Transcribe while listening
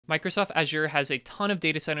Microsoft Azure has a ton of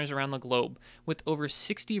data centers around the globe. With over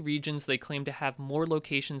 60 regions, they claim to have more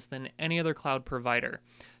locations than any other cloud provider.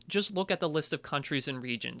 Just look at the list of countries and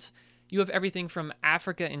regions. You have everything from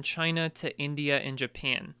Africa and China to India and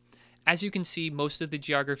Japan. As you can see, most of the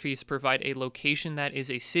geographies provide a location that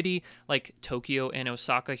is a city, like Tokyo and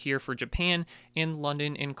Osaka here for Japan, and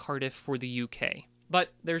London and Cardiff for the UK. But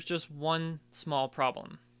there's just one small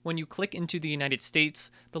problem. When you click into the United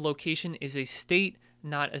States, the location is a state,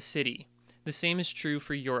 not a city. The same is true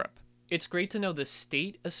for Europe. It's great to know the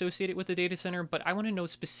state associated with the data center, but I want to know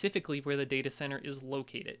specifically where the data center is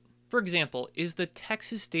located. For example, is the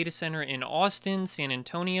Texas data center in Austin, San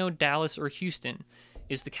Antonio, Dallas, or Houston?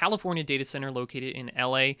 Is the California data center located in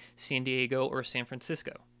LA, San Diego, or San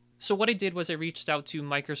Francisco? So what I did was I reached out to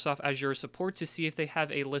Microsoft Azure support to see if they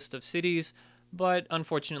have a list of cities, but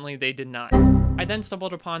unfortunately they did not. I then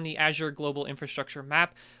stumbled upon the Azure Global Infrastructure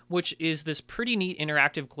Map, which is this pretty neat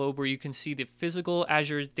interactive globe where you can see the physical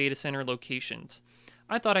Azure data center locations.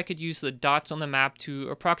 I thought I could use the dots on the map to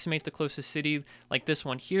approximate the closest city, like this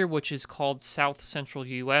one here, which is called South Central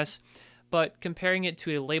US, but comparing it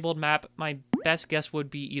to a labeled map, my best guess would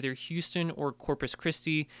be either Houston or Corpus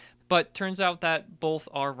Christi, but turns out that both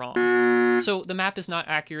are wrong. So the map is not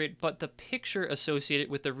accurate, but the picture associated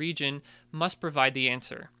with the region must provide the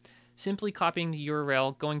answer. Simply copying the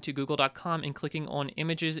URL, going to google.com, and clicking on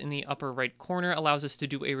images in the upper right corner allows us to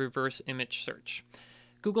do a reverse image search.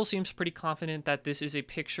 Google seems pretty confident that this is a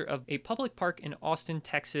picture of a public park in Austin,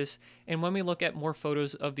 Texas, and when we look at more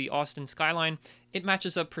photos of the Austin skyline, it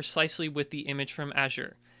matches up precisely with the image from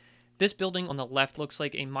Azure. This building on the left looks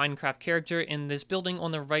like a Minecraft character, and this building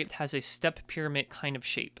on the right has a step pyramid kind of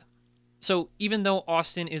shape. So even though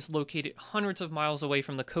Austin is located hundreds of miles away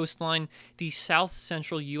from the coastline, the South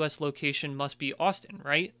Central US location must be Austin,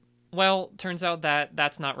 right? Well, turns out that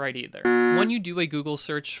that's not right either. When you do a Google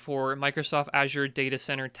search for Microsoft Azure Data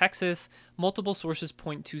Center Texas, multiple sources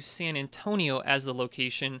point to San Antonio as the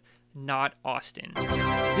location, not Austin.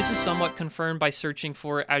 This is somewhat confirmed by searching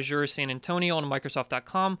for Azure San Antonio on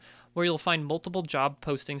Microsoft.com, where you'll find multiple job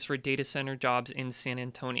postings for data center jobs in San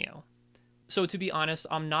Antonio. So to be honest,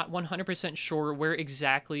 I'm not 100% sure where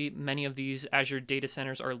exactly many of these Azure data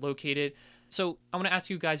centers are located. So I want to ask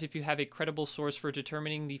you guys if you have a credible source for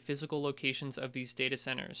determining the physical locations of these data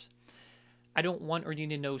centers. I don't want or need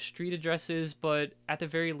to know street addresses, but at the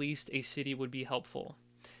very least, a city would be helpful.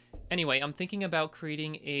 Anyway, I'm thinking about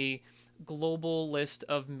creating a global list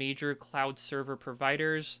of major cloud server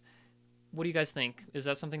providers. What do you guys think? Is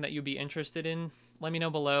that something that you'd be interested in? Let me know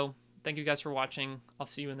below. Thank you guys for watching. I'll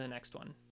see you in the next one.